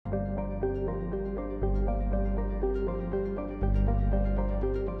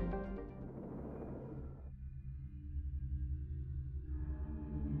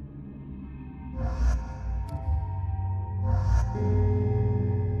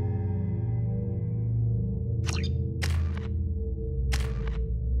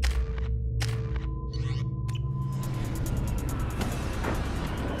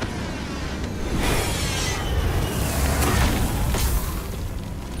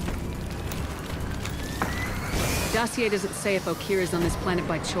Dossier doesn't say if Okir is on this planet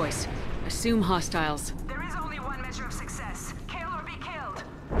by choice. Assume hostiles. There is only one measure of success. Kill or be killed.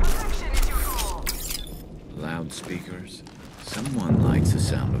 Perfection is your goal. Loudspeakers. Someone likes the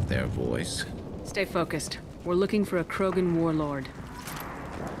sound of their voice. Stay focused. We're looking for a Krogan warlord.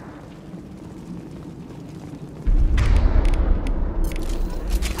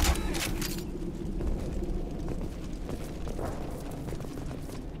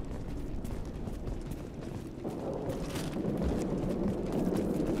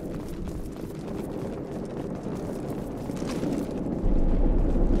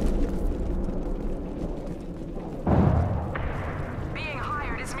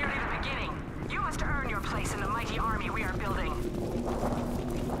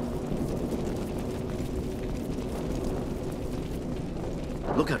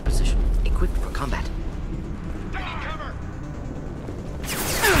 Lookout position. Equipped for combat. Taking cover!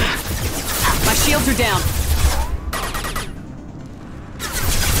 My shields are down.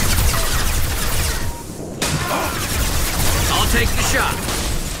 I'll take the shot.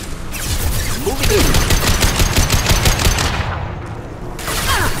 Moving in.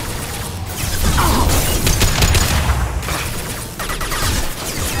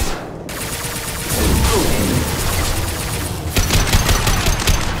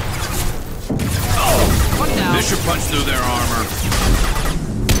 This should punch through their armor.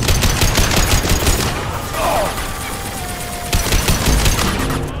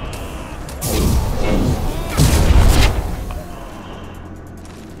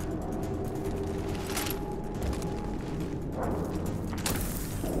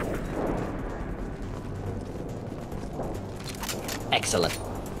 Excellent.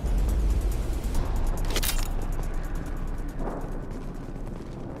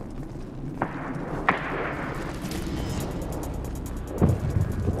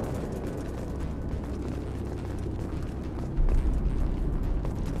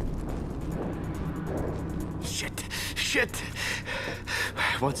 Shit!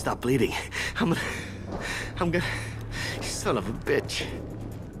 I won't stop bleeding. I'm gonna... Son of a bitch.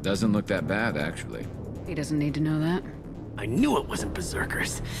 Doesn't look that bad, actually. He doesn't need to know that. I knew it wasn't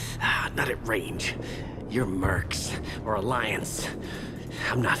Berserkers. Not at range. You're Mercs, or Alliance.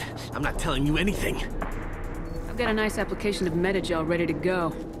 I'm not telling you anything. I've got a nice application of Metagel ready to go.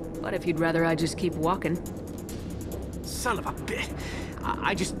 But if you'd rather I just keep walking. Son of a bitch.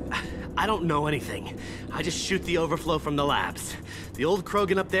 I don't know anything. I just shoot the overflow from the labs. The old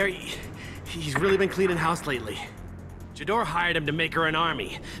Krogan up there, he's really been cleaning house lately. Jador hired him to make her an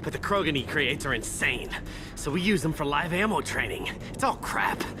army, but the Krogan he creates are insane. So we use them for live ammo training. It's all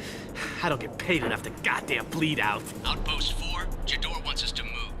crap. I don't get paid enough to goddamn bleed out. Outpost 4, Jador wants us to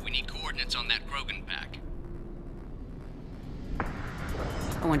move. We need coordinates on that Krogan pack.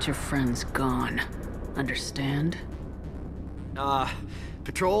 I want your friends gone. Understand?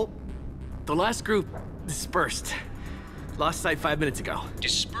 Patrol, the last group dispersed. Lost sight 5 minutes ago.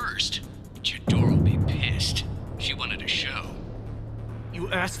 Dispersed? Jador will be pissed. She wanted a show.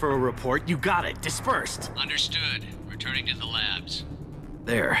 You asked for a report, you got it. Dispersed. Understood. Returning to the labs.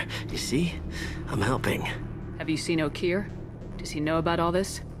 There, you see? I'm helping. Have you seen Okir? Does he know about all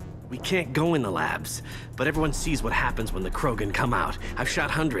this? We can't go in the labs, but everyone sees what happens when the Krogan come out. I've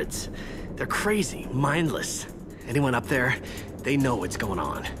shot hundreds. They're crazy, mindless. Anyone up there, they know what's going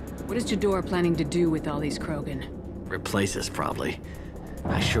on. What is Jador planning to do with all these Krogan? Replace us, probably.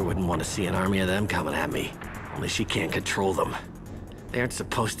 I sure wouldn't want to see an army of them coming at me. Only she can't control them. They aren't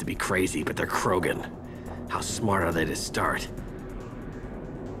supposed to be crazy, but they're Krogan. How smart are they to start?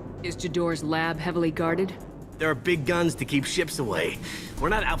 Is Jador's lab heavily guarded? There are big guns to keep ships away. We're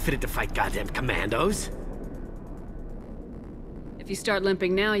not outfitted to fight goddamn commandos. If you start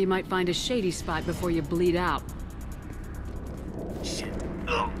limping now, you might find a shady spot before you bleed out. Shit.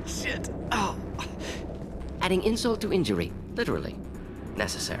 Oh, shit. Oh. Adding insult to injury. Literally.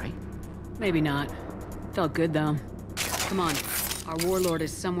 Necessary. Maybe not. Felt good, though. Come on. Our warlord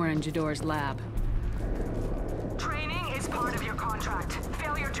is somewhere in Jador's lab. Training is part of your contract.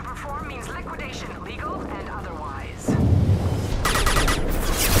 Failure to perform means liquidation, legal and otherwise.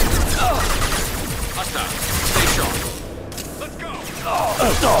 Hostile. Stay sharp. Let's go.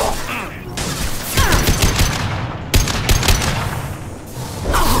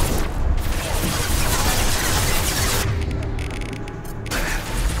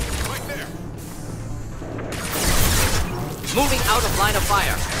 Moving out of line of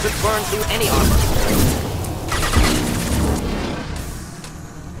fire. Could burn through any armor.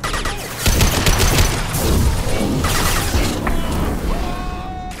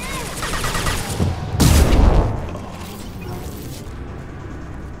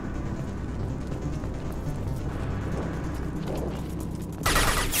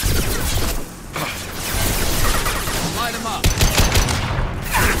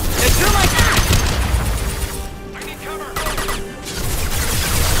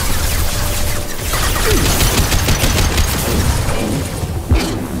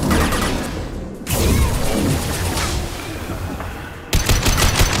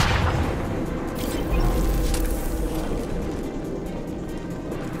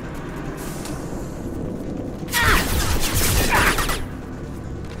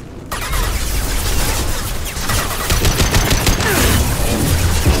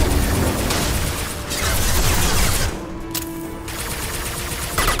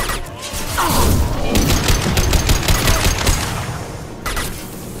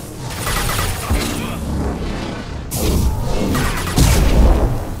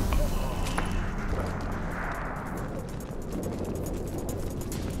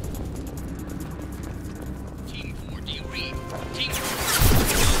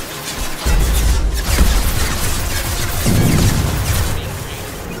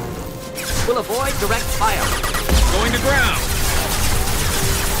 direct fire. Going to ground.